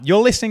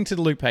You're listening to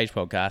the Luke Page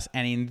Podcast,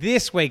 and in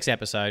this week's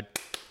episode,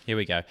 here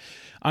we go.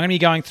 I'm going to be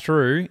going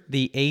through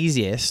the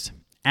easiest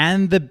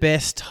and the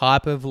best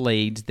type of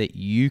leads that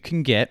you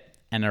can get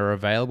and are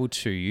available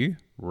to you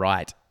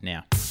right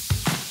now.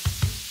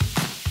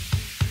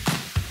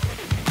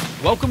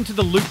 Welcome to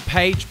the Luke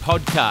Page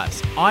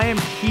Podcast. I am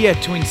here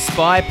to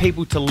inspire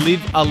people to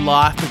live a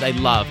life that they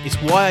love. It's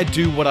why I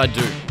do what I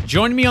do.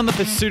 Join me on the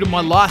pursuit of my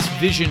life's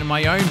vision and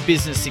my own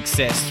business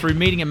success through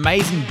meeting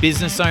amazing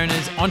business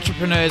owners,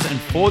 entrepreneurs, and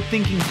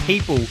forward-thinking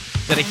people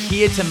that are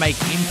here to make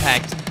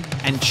impact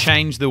and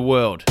change the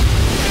world.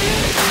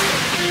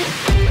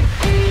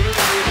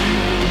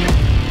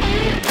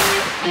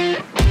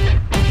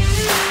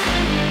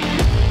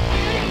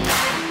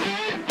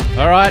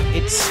 All right,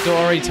 it's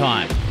story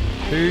time.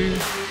 Who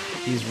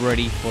is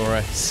ready for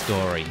a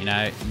story? You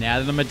know, now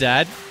that I'm a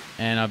dad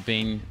and I've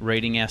been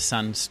reading our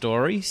son's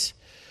stories,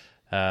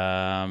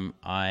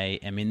 I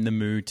am in the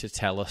mood to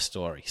tell a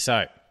story.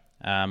 So,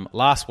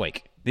 last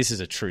week, this is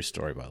a true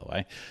story, by the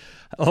way.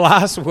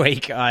 Last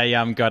week, I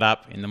got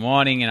up in the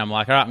morning and I'm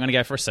like, all right, I'm going to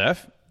go for a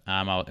surf.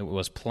 It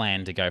was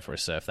planned to go for a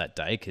surf that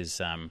day because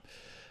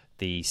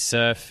the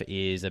surf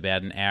is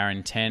about an hour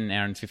and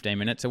 15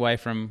 minutes away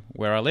from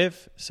where I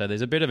live. So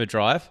there's a bit of a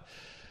drive.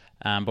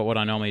 But what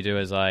I normally do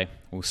is I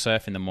will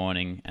surf in the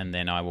morning and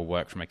then I will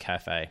work from a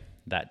cafe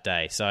that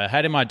day. So I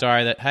had in my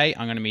diary that, hey,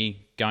 I'm going to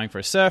be going for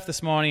a surf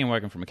this morning and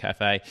working from a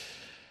cafe.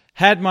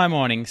 Had my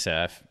morning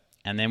surf.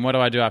 And then what do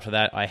I do after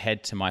that? I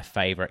head to my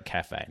favorite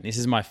cafe. This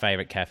is my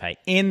favorite cafe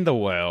in the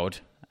world.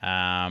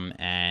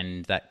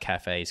 And that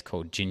cafe is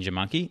called Ginger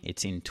Monkey.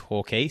 It's in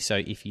Torquay. So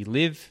if you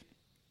live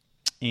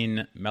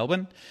in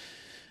Melbourne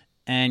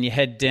and you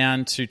head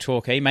down to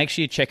Torquay, make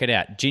sure you check it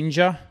out.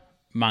 Ginger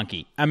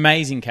Monkey,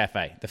 amazing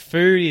cafe. The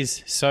food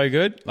is so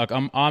good. Like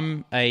I'm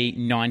a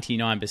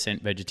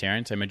 99%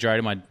 vegetarian, so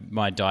majority of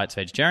my diet's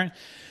vegetarian.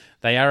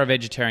 They are a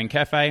vegetarian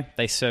cafe.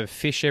 They serve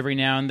fish every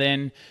now and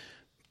then,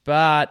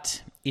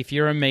 but if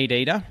you're a meat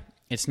eater,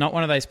 it's not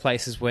one of those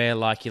places where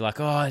like you're like,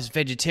 oh, it's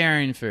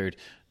vegetarian food.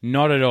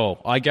 Not at all.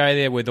 I go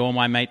there with all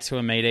my mates who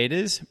are meat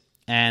eaters,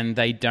 and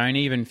they don't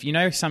even. You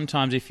know,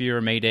 sometimes if you're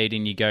a meat eater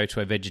and you go to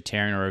a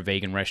vegetarian or a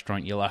vegan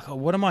restaurant, you're like, oh,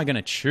 what am I going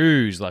to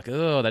choose? Like,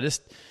 oh, they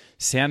just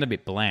sound a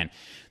bit bland.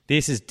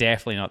 This is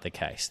definitely not the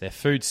case. Their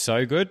food's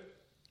so good,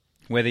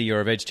 whether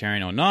you're a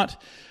vegetarian or not.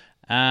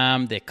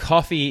 Their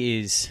coffee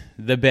is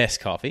the best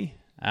coffee,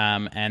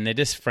 and they're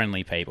just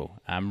friendly people.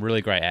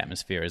 Really great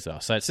atmosphere as well.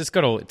 So it's just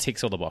it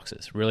ticks all the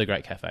boxes. Really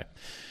great cafe.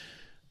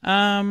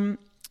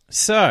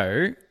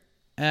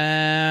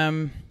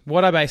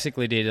 What I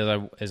basically did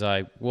is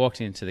I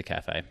walked into the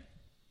cafe,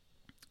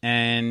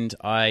 and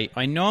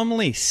I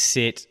normally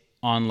sit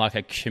on like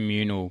a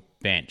communal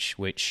bench,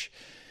 which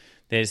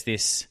there's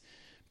this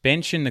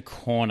bench in the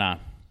corner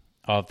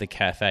of the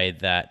cafe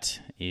that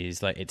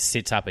is like it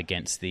sits up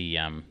against the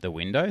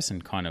windows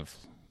and kind of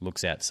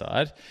looks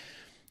outside.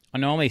 I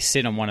normally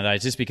sit on one of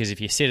those just because if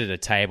you sit at a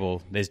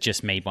table, there's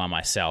just me by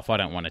myself. I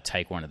don't want to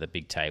take one of the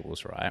big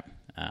tables, right?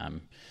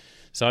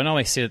 So I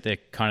normally sit at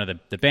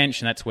the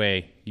bench, and that's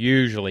where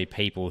usually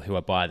people who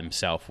are by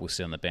themselves will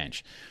sit on the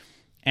bench.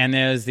 And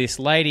there's this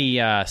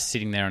lady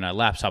sitting there on her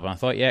laptop, and I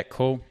thought, yeah,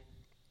 cool.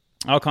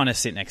 I'll kind of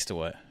sit next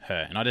to her.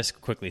 And I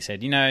just quickly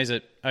said, is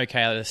it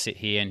okay to sit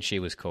here? And she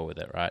was cool with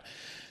it, right?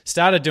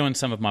 Started doing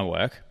some of my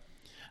work.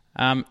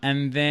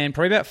 And then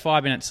probably about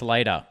 5 minutes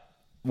later,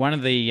 one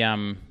of the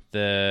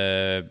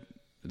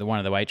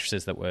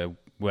waitresses that were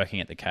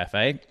working at the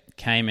cafe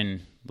came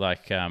and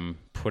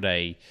put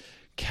a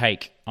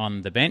cake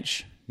on the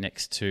bench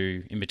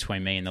in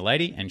between me and the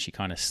lady, and she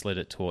kind of slid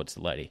it towards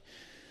the lady.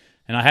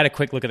 And I had a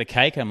quick look at the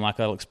cake. I'm like,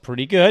 that looks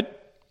pretty good.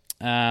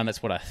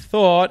 That's what I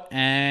thought,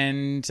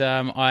 and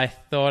I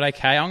thought,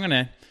 okay, I'm going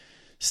to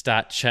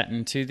start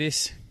chatting to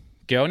this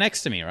girl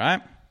next to me,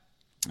 right?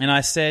 And I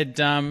said,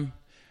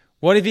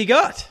 what have you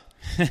got?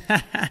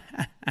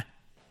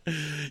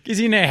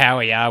 Because you know how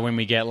we are when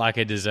we get like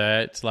a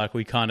dessert. It's like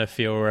we kind of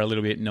feel we're a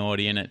little bit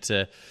naughty, and it's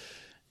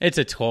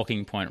a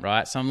talking point,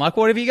 right? So I'm like,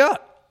 what have you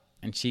got?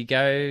 And she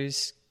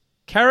goes,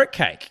 carrot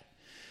cake.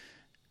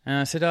 And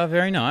I said, oh,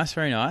 very nice,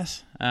 very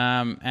nice.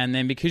 And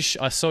then because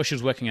I saw she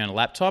was working on a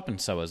laptop,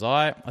 and so was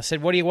I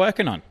said, what are you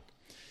working on?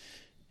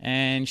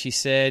 And she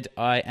said,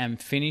 I am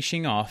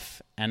finishing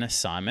off an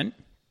assignment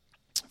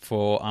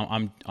for,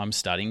 I'm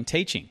studying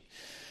teaching.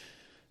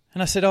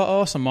 And I said, oh,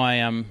 awesome.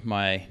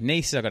 My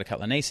nieces, I've got a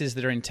couple of nieces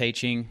that are in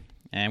teaching,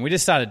 and we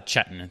just started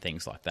chatting and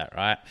things like that,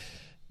 right?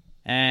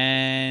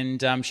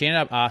 And she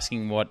ended up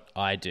asking what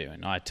I do.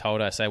 And I told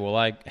her,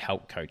 I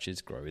help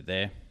coaches grow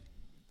their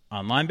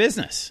online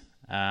business.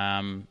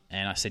 And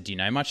I said, do you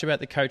know much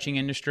about the coaching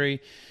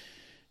industry?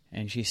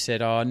 And she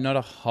said, oh, not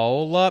a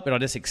whole lot, but I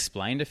just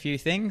explained a few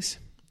things.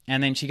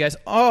 And then she goes,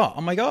 oh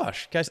my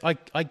gosh. She goes,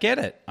 I get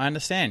it. I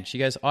understand. She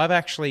goes, I've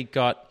actually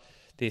got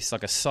this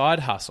like a side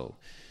hustle.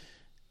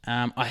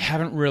 I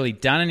haven't really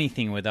done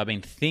anything with it. I've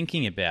been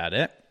thinking about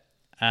it,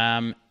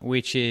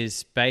 which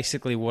is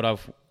basically what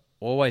I've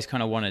always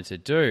kind of wanted to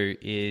do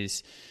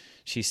is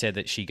she said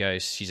that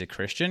she's a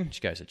Christian.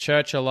 She goes to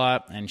church a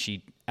lot, and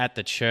she at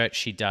the church,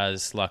 she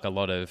does like a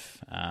lot of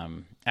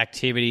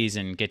activities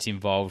and gets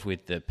involved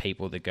with the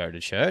people that go to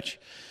church.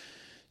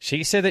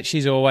 She said that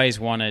she's always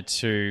wanted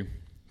to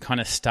kind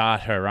of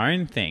start her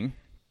own thing,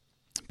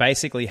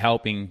 basically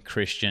helping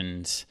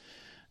Christians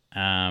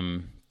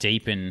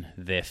deepen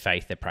their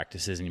faith, their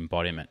practices and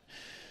embodiment.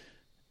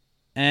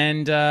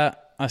 And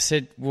I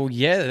said, well,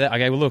 yeah.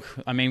 Okay, well, look,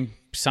 I mean,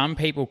 some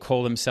people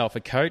call themselves a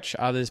coach.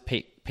 Others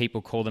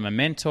people call them a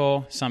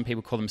mentor. Some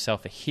people call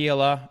themselves a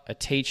healer, a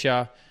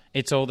teacher.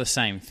 It's all the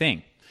same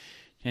thing.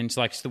 And it's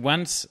like, so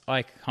once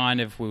we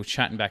were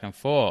chatting back and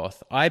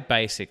forth, I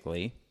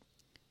basically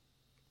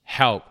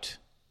helped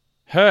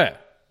her,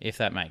 if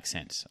that makes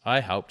sense.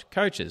 I helped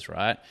coaches,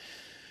 right?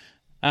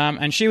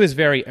 And she was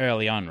very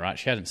early on, right?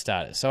 She hadn't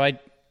started. So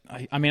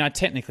I mean, I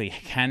technically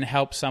can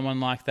help someone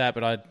like that,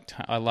 but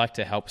I like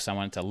to help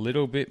someone that's a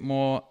little bit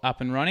more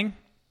up and running.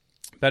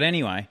 But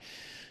anyway,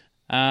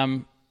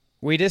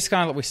 we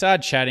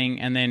started chatting,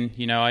 and then,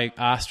 I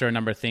asked her a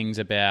number of things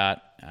about,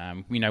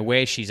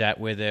 where she's at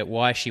with it,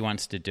 why she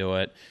wants to do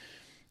it.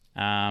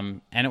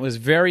 And it was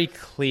very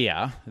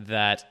clear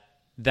that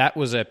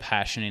was her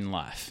passion in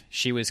life.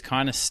 She was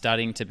kind of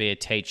studying to be a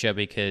teacher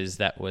because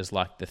that was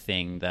like the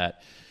thing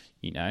that,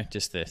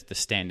 just the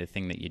standard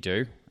thing that you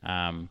do.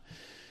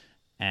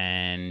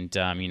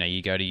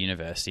 You go to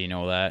university and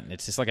all that.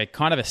 It's just like a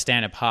kind of a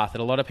standard path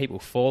that a lot of people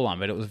fall on,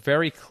 but it was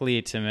very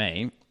clear to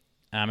me.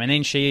 And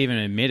then she even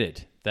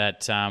admitted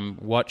that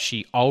what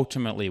she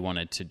ultimately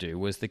wanted to do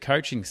was the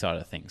coaching side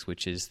of things,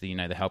 which is the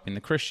helping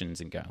the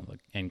Christians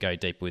and go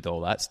deep with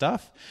all that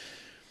stuff.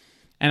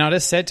 And I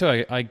just said to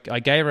her, I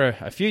gave her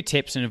a few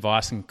tips and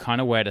advice and kind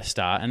of where to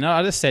start. And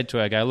I just said to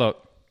her,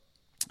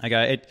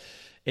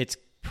 it's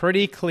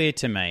pretty clear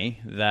to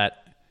me that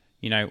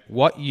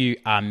what you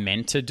are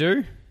meant to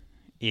do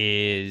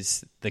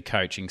is the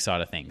coaching side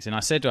of things. And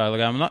I said to her,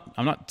 look,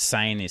 I'm not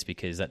saying this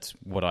because that's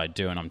what I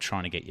do and I'm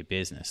trying to get your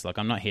business. Like,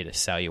 I'm not here to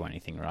sell you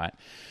anything, right?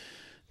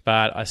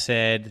 But I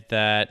said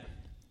that,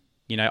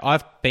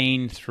 I've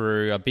been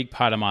through a big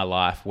part of my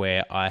life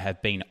where I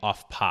have been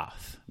off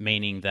path,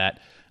 meaning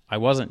that I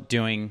wasn't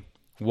doing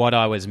what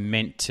I was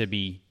meant to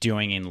be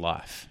doing in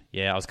life.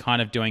 Yeah, I was kind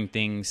of doing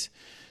things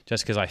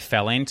just because I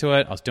fell into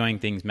it. I was doing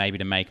things maybe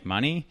to make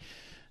money.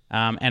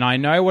 And I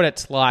know what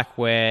it's like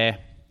where,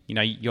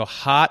 your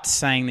heart's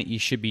saying that you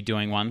should be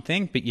doing one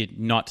thing, but you're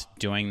not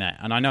doing that.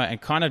 And I know it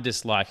kind of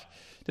just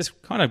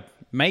kind of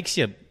makes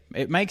your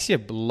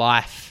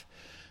life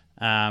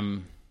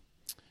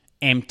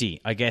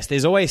empty, I guess.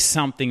 There's always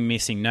something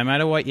missing. No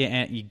matter what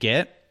you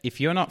get,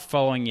 if you're not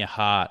following your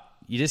heart,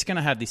 you're just going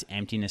to have this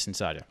emptiness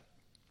inside you.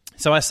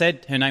 So I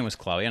said, her name was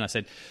Chloe, and I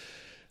said,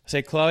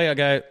 Chloe, I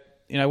go,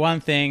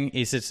 one thing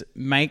is just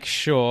make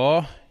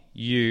sure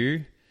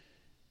you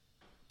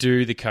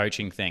do the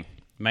coaching thing.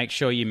 Make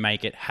sure you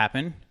make it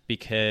happen,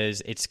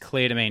 because it's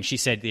clear to me. And she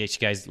said, she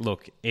goes,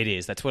 look, it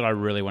is. That's what I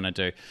really want to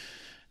do.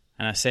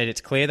 And I said, it's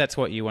clear that's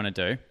what you want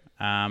to do.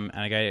 And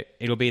I go,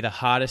 it'll be the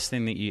hardest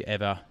thing that you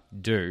ever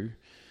do.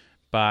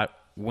 But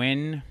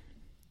when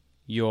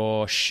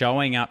you're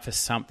showing up for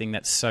something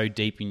that's so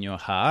deep in your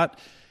heart,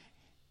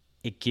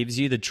 it gives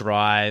you the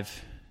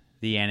drive,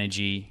 the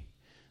energy,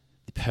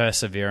 the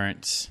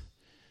perseverance,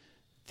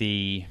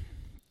 the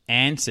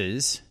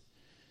answers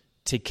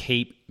to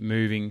keep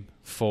moving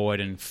forward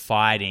and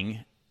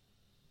fighting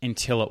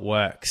until it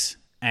works,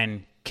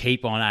 and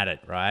keep on at it,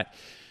 right?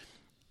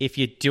 If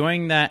you're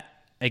doing that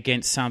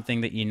against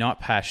something that you're not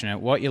passionate,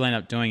 what you'll end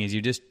up doing is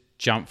you just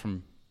jump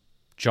from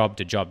job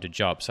to job to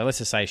job. So let's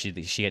just say she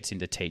gets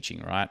into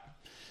teaching, right?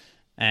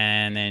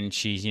 And then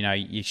she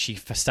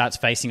starts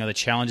facing other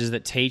challenges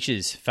that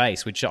teachers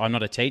face, which I'm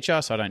not a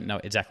teacher, so I don't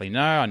know.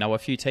 I know a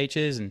few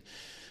teachers, and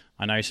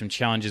I know some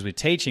challenges with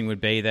teaching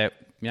would be that,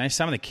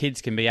 some of the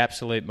kids can be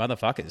absolute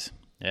motherfuckers.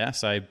 Yeah,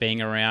 so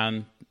being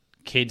around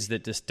kids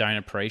that just don't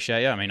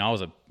appreciate you. I mean, I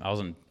was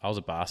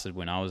a bastard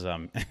when I was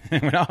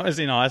when I was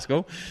in high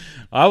school.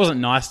 I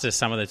wasn't nice to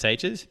some of the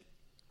teachers,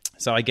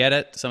 so I get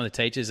it. Some of the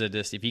teachers are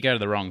just, if you go to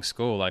the wrong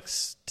school,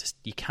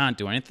 you can't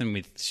do anything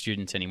with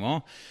students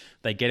anymore.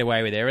 They get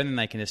away with everything.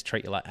 They can just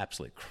treat you like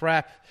absolute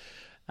crap.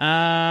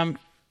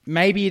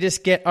 Maybe you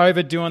just get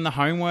overdoing the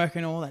homework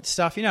and all that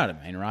stuff. You know what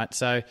I mean, right?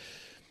 So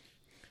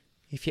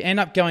if you end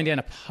up going down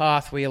a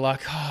path where you're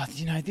like,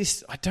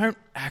 this, I don't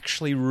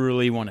actually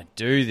really want to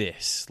do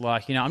this.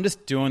 I'm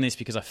just doing this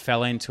because I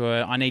fell into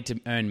it. I need to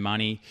earn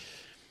money.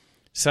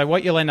 So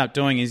what you'll end up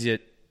doing is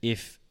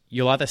if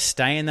you'll either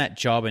stay in that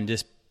job and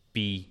just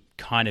be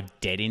kind of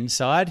dead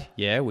inside,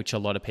 which a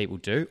lot of people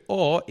do,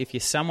 or if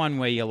you're someone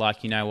where you're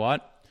like, you know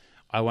what,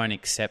 I won't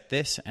accept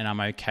this and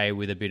I'm okay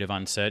with a bit of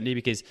uncertainty,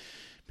 because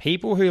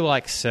people who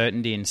like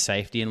certainty and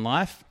safety in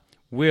life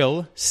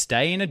will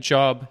stay in a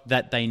job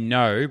that they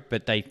know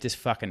but they just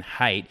fucking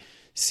hate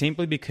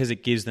simply because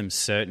it gives them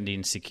certainty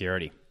and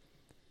security.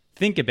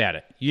 Think about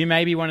it. You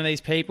may be one of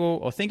these people,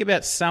 or think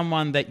about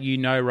someone that you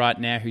know right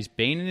now who's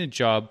been in a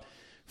job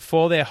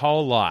for their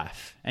whole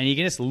life, and you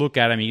can just look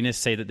at them, you can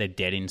just see that they're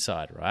dead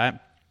inside, right?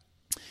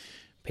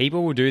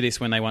 People will do this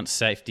when they want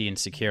safety and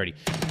security.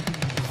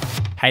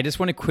 Hey, I just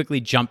want to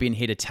quickly jump in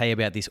here to tell you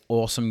about this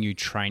awesome new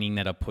training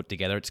that I put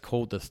together. It's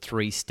called the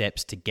 3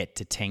 Steps to Get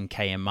to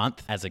 10K a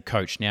Month as a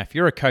coach. Now, if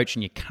you're a coach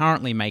and you're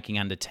currently making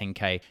under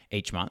 10K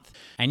each month,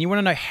 and you want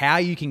to know how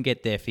you can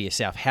get there for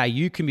yourself, how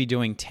you can be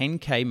doing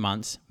 10K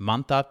months,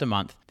 month after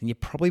month, then you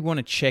probably want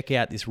to check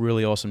out this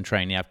really awesome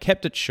training. Now, I've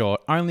kept it short,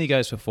 only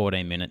goes for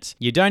 14 minutes.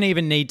 You don't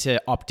even need to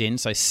opt in,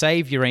 so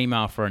save your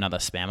email for another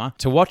spammer.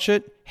 To watch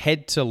it,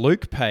 head to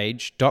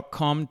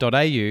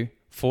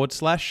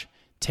lukepage.com.au/10K.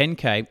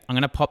 I'm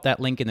going to pop that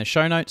link in the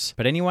show notes.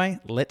 But anyway,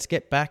 let's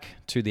get back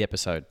to the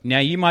episode. Now,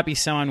 you might be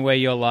someone where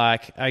you're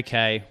like,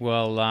 okay,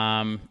 well,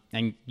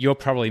 and you're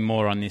probably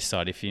more on this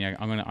side. If you know,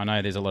 I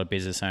know there's a lot of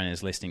business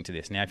owners listening to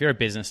this. Now, if you're a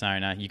business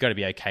owner, you've got to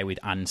be okay with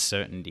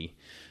uncertainty.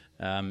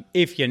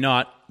 If you're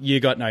not, you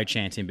got no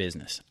chance in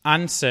business.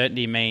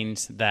 Uncertainty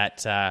means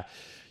that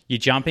you're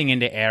jumping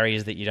into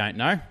areas that you don't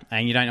know,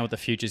 and you don't know what the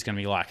future is going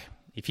to be like.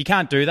 If you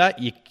can't do that,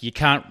 you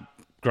can't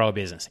grow a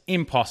business.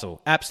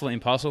 Impossible. Absolutely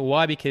impossible.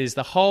 Why? Because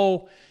the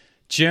whole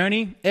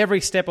journey,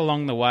 every step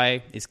along the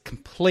way is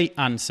complete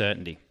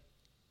uncertainty.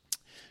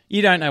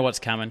 You don't know what's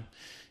coming.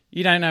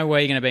 You don't know where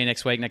you're going to be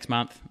next week, next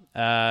month,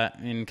 in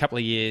a couple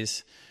of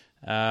years.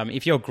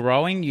 If you're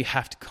growing, you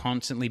have to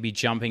constantly be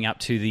jumping up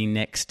to the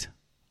next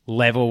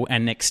level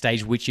and next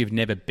stage, which you've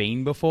never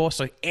been before.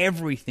 So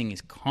everything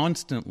is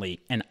constantly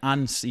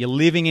you're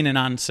living in an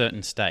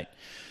uncertain state.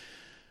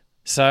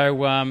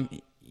 So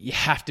you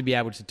have to be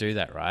able to do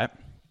that, right?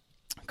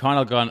 Kind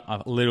of gone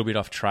a little bit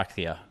off track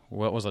here.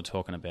 What was I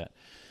talking about?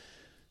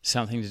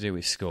 Something to do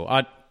with school.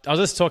 I was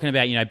just talking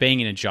about,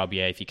 being in a job.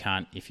 Yeah, if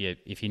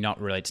you're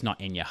not really, it's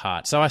not in your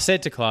heart. So I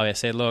said to Chloe, I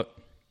said, look,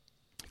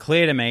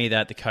 clear to me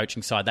that the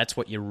coaching side, that's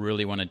what you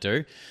really want to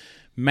do.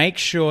 Make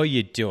sure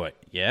you do it.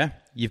 Yeah,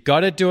 you've got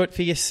to do it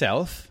for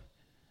yourself,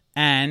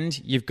 and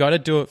you've got to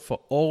do it for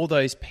all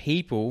those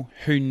people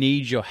who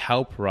need your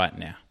help right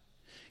now.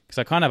 Because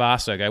I kind of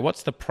asked her, I go,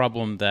 what's the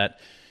problem that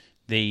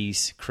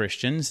these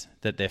Christians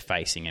that they're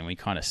facing? And we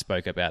kind of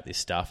spoke about this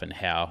stuff and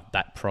how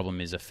that problem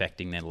is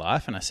affecting their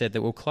life. And I said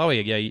that, well,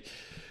 Chloe,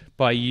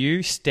 by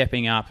you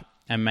stepping up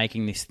and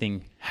making this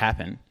thing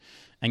happen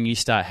and you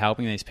start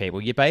helping these people,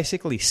 you're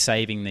basically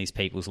saving these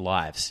people's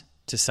lives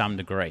to some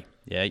degree.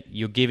 Yeah,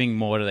 you're giving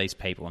more to these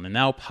people, and then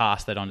they'll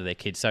pass that on to their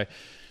kids. So,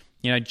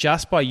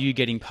 just by you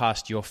getting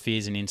past your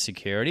fears and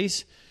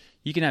insecurities,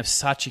 you can have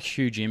such a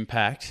huge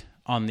impact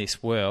on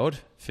this world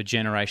for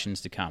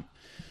generations to come.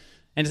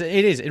 And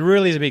it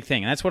really is a big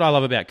thing. And that's what I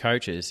love about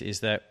coaches, is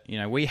that,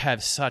 we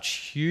have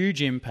such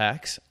huge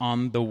impacts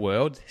on the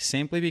world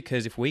simply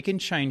because if we can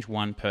change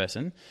one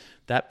person,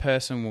 that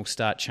person will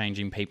start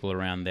changing people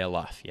around their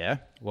life. Yeah.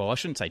 Well, I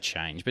shouldn't say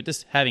change, but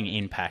just having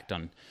impact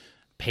on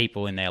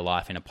people in their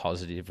life in a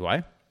positive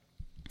way.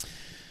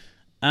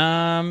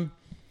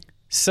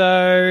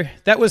 So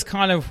that was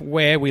kind of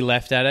where we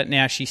left at it.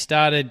 Now she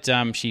started,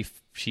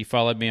 she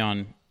followed me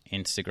on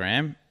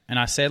Instagram. And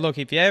I said, look,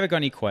 if you ever got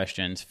any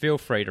questions, feel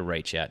free to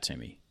reach out to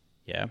me.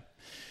 Yeah.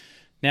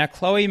 Now,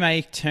 Chloe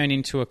may turn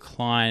into a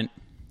client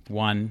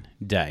one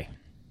day,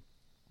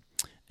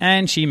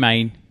 and she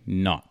may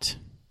not.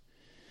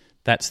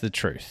 That's the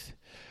truth.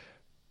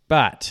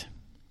 But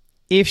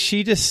if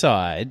she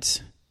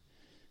decides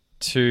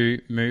to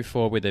move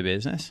forward with her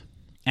business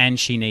and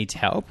she needs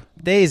help,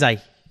 there's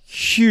a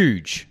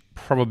huge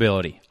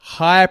probability,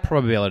 higher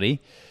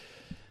probability,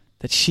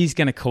 that she's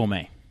going to call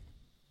me.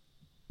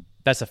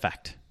 That's a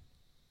fact.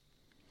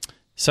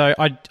 So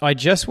I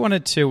just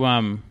wanted to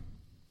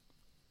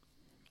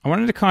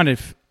kind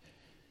of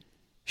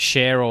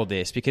share all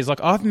this because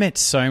I've met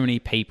so many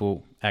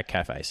people at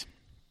cafes.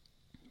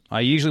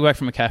 I usually work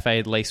from a cafe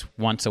at least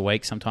once a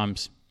week,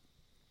 sometimes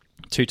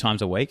 2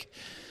 times a week.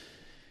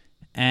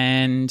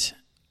 And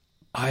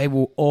I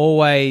will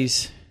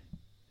always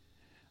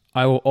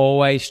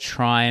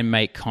try and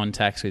make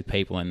contacts with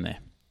people in there.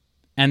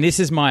 And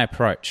this is my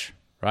approach,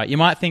 right? You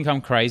might think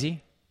I'm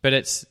crazy, but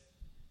it's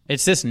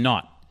just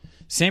not.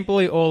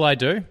 Simply all I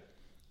do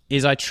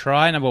is I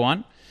try, number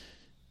one,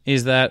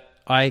 is that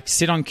I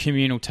sit on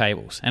communal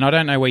tables. And I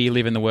don't know where you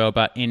live in the world,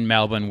 but in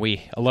Melbourne,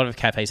 a lot of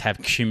cafes have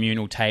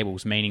communal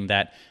tables, meaning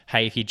that,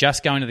 hey, if you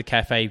just go into the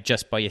cafe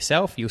just by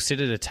yourself, you'll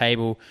sit at a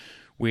table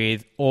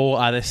with all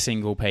other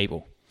single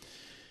people.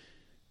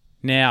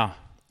 Now,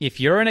 if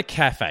you're in a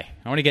cafe,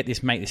 I want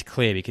to make this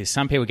clear because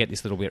some people get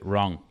this a little bit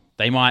wrong.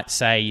 They might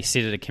say you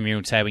sit at a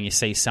communal table and you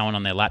see someone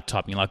on their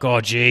laptop and you're like, oh,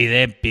 gee,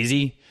 they're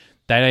busy.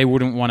 They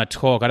wouldn't want to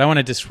talk. I don't want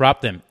to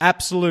disrupt them.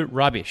 Absolute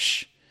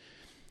rubbish.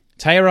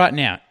 Tell you right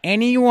now,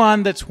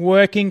 anyone that's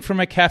working from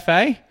a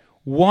cafe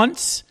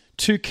wants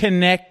to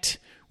connect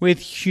with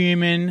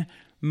human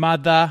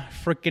mother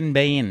frickin'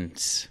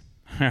 beings.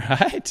 All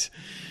right?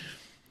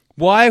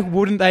 Why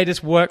wouldn't they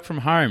just work from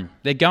home?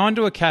 They're going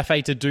to a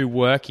cafe to do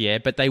work, yeah,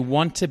 but they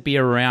want to be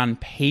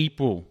around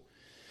people.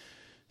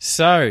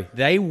 So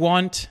they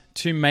want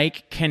to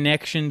make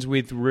connections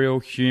with real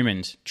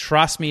humans.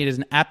 Trust me, it is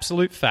an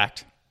absolute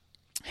fact.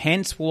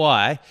 Hence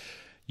why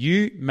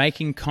you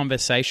making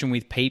conversation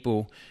with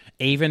people,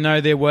 even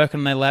though they're working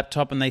on their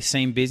laptop and they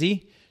seem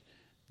busy,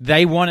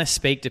 they want to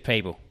speak to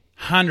people.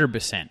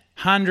 100%,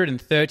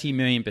 130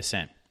 million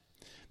 %.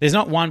 There's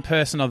not one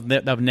person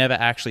that I've never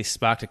actually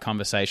sparked a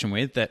conversation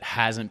with that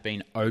hasn't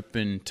been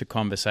open to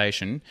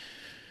conversation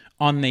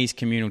on these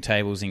communal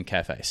tables in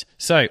cafes.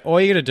 So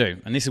all you got to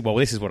do, and this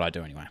is what I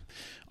do anyway.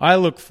 I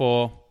look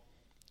for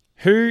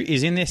who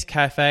is in this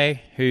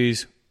cafe,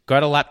 who's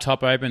got a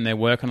laptop open, they're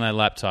working on their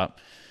laptop.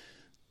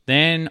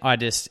 Then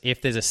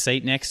if there's a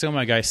seat next to them,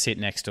 I go sit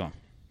next to them.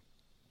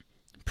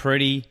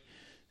 Pretty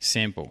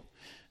simple.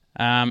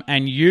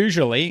 And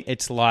usually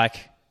it's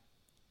like,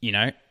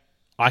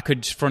 I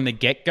could, from the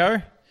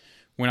get-go,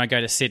 when I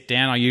go to sit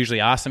down, I usually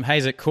ask them, hey,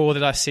 is it cool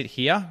that I sit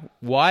here?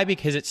 Why?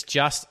 Because it's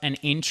just an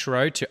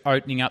intro to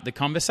opening up the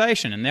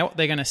conversation. And what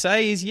they're going to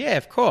say is, yeah,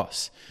 of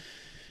course.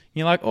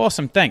 You're like,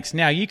 awesome, thanks.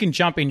 Now you can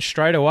jump in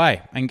straight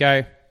away and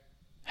go,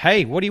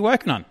 hey, what are you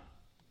working on?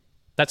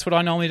 That's what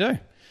I normally do.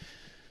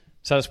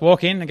 So I just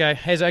walk in and go,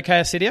 hey, is it okay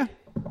I sit here?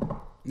 And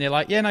they're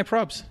like, yeah, no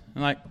probs.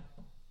 I'm like,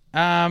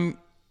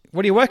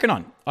 what are you working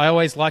on? I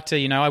always like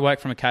to, I work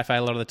from a cafe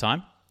a lot of the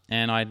time.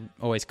 And I'm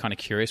always kind of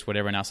curious what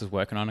everyone else is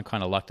working on and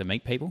kind of like to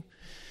meet people.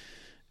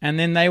 And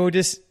then they will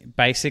just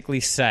basically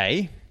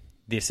say,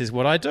 this is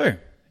what I do.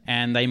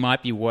 And they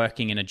might be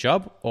working in a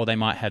job or they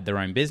might have their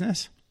own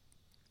business.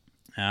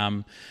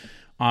 I'm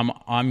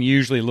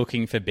usually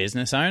looking for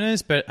business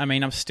owners, but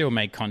I've still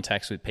made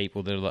contacts with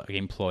people that are like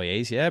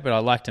employees, yeah, but I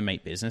like to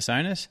meet business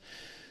owners.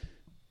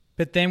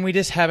 But then we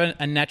just have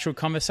a natural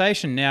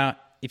conversation. Now,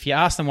 if you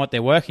ask them what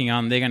they're working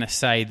on, they're going to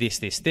say this.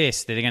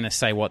 They're going to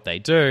say what they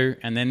do,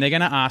 and then they're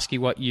going to ask you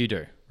what you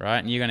do, right?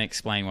 And you're going to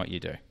explain what you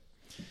do.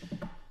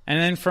 And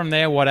then from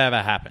there, whatever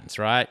happens,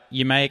 right?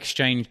 You may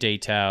exchange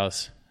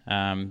details.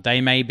 They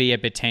may be a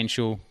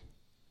potential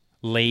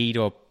lead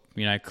or,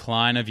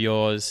 client of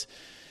yours.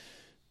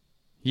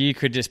 You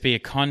could just be a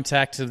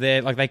contact of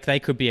their, like they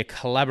could be a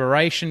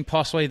collaboration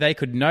possibly. They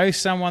could know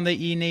someone that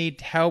you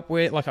need help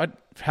with,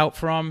 help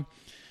from.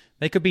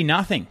 They could be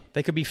nothing.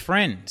 They could be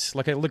friends.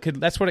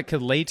 That's what it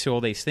could lead to,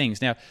 all these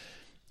things. Now,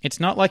 it's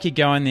not like you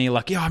go in there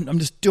like, yeah, I'm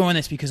just doing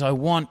this because I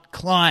want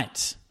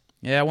clients.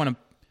 Yeah, I want to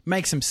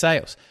make some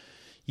sales.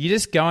 You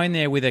just go in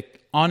there with an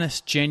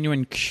honest,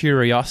 genuine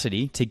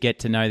curiosity to get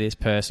to know this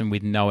person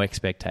with no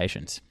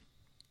expectations.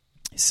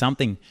 If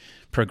something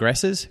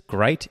progresses,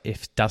 great.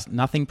 If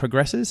nothing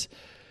progresses,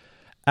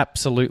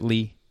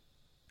 absolutely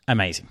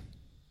amazing.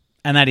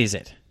 And that is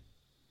it.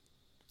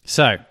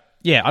 So,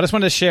 yeah, I just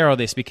wanted to share all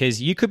this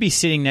because you could be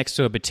sitting next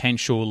to a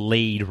potential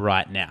lead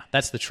right now.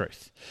 That's the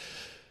truth.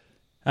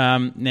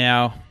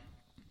 Now,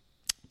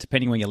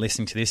 depending when you're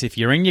listening to this, if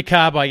you're in your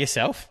car by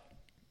yourself,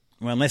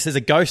 well, unless there's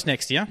a ghost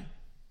next to you,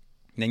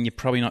 then you're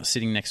probably not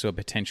sitting next to a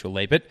potential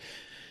lead. But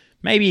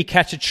maybe you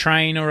catch a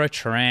train or a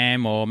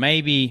tram, or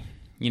maybe,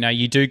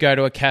 you do go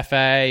to a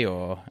cafe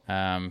or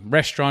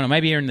restaurant, or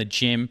maybe you're in the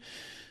gym.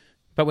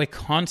 But we're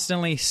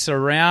constantly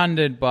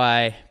surrounded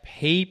by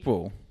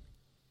people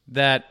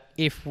that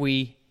if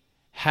we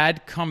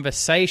had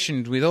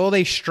conversations with all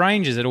these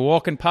strangers that are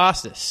walking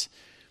past us,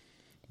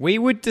 we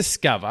would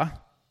discover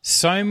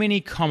so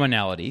many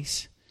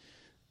commonalities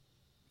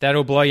that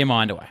will blow your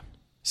mind away.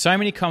 So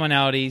many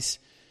commonalities,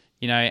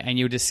 and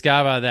you'll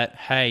discover that,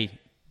 hey,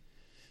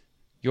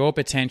 your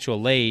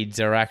potential leads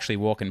are actually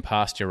walking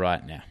past you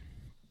right now.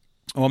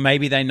 Or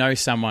maybe they know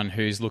someone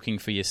who's looking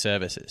for your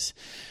services.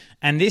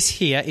 And this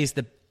here is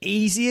the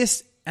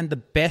easiest and the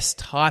best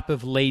type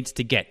of leads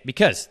to get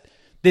because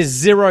there's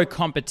zero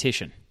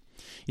competition.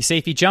 You see,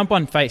 if you jump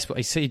on Facebook,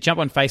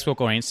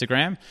 or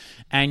Instagram,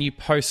 and you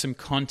post some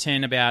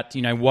content about,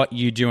 what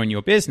you do in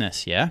your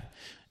business, yeah,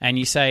 and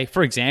you say,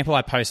 for example,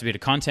 I post a bit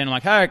of content. I'm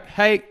like,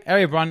 hey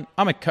everyone,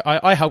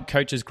 I help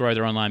coaches grow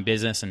their online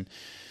business, and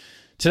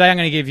today I'm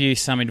going to give you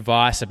some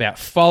advice about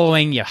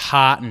following your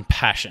heart and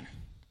passion.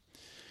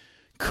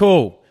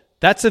 Cool.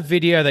 That's a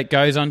video that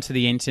goes onto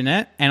the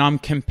internet, and I'm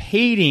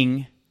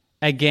competing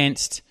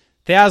against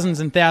thousands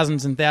and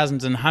thousands and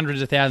thousands and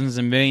hundreds of thousands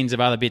and millions of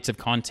other bits of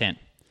content.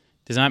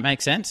 Does that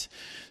make sense?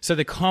 So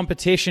the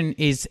competition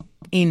is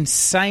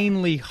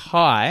insanely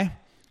high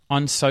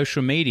on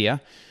social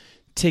media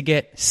to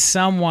get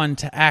someone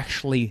to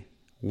actually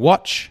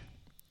watch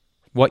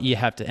what you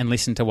have to and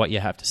listen to what you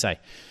have to say.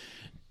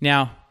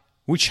 Now,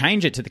 we'll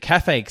change it to the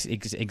cafe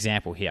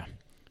example here.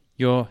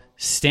 You're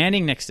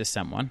standing next to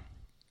someone,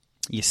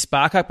 you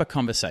spark up a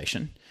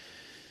conversation,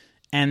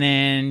 and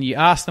then you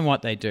ask them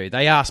what they do.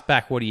 They ask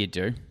back, what do you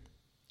do?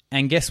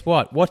 And guess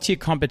what? What's your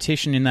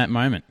competition in that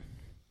moment?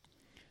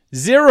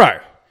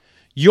 Zero.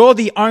 You're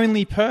the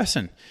only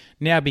person.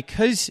 Now,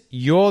 because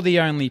you're the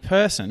only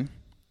person,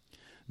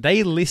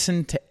 they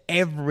listen to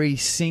every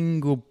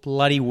single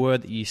bloody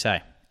word that you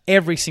say.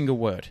 Every single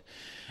word.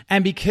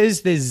 And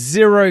because there's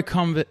zero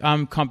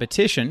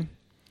competition,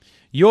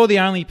 you're the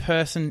only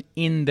person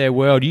in their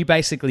world. You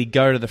basically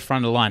go to the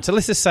front of the line. So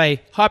let's just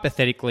say,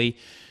 hypothetically,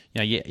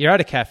 you're at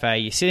a cafe,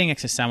 you're sitting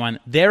next to someone,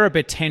 they're a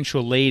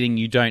potential lead and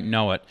you don't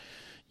know it,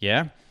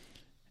 yeah?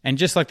 And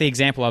just like the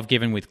example I've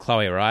given with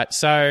Chloe, right?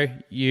 So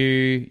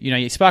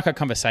you spark up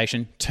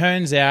conversation.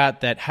 Turns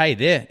out that, hey,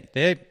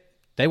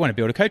 they want to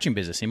build a coaching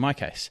business in my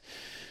case.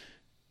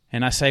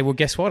 And I say, well,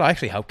 guess what? I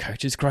actually help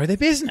coaches grow their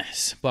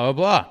business, blah,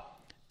 blah, blah.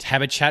 To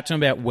have a chat to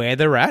them about where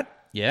they're at,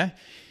 yeah.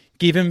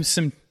 Give them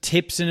some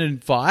tips and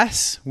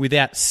advice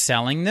without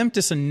selling them,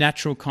 just a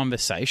natural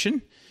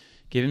conversation.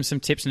 Give them some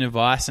tips and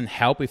advice and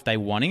help if they're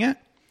wanting it.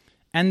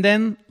 And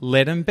then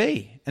let them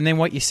be. And then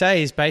what you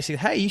say is basically,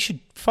 hey, you should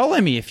follow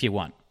me if you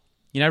want.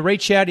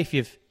 Reach out if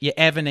you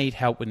ever need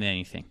help with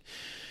anything.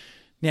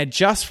 Now,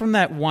 just from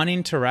that one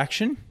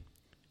interaction,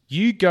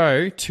 you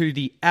go to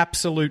the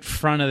absolute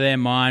front of their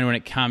mind when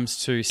it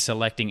comes to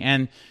selecting.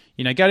 And,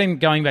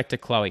 going back to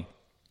Chloe,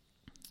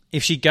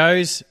 if she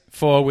goes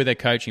forward with her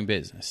coaching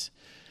business,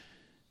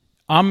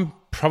 I'm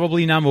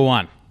probably number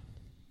one.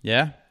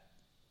 Yeah?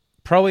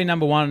 Probably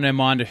number one in her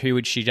mind of who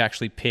would she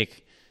actually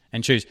pick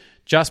and choose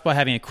just by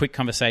having a quick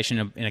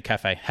conversation in a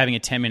cafe, having a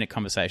 10-minute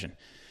conversation.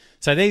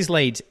 So these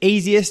leads,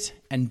 easiest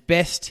and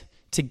best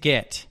to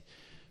get,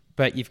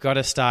 but you've got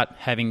to start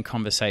having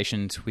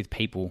conversations with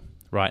people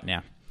right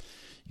now.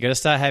 You've got to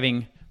start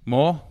having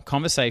more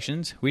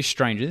conversations with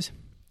strangers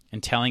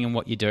and telling them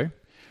what you do.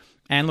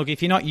 And look,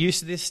 if you're not used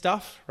to this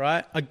stuff,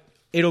 right,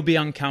 it'll be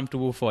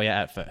uncomfortable for you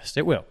at first.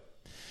 It will.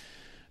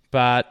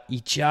 But you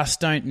just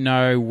don't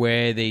know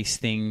where these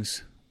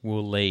things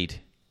will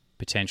lead.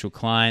 Potential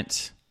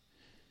clients,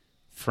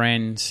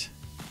 friends,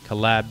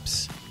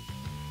 collabs,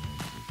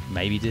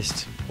 maybe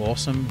just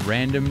awesome,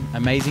 random,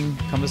 amazing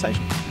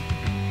conversations.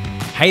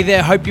 Hey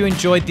there, hope you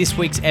enjoyed this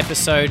week's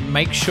episode.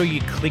 Make sure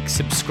you click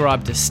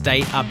subscribe to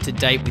stay up to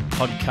date with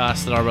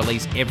podcasts that I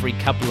release every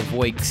couple of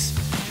weeks.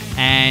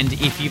 And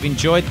if you've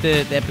enjoyed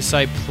the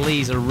episode,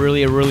 please, I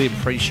really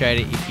appreciate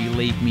it if you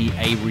leave me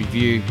a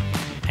review.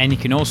 And you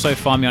can also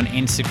find me on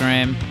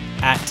Instagram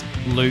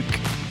 @Luke_Page.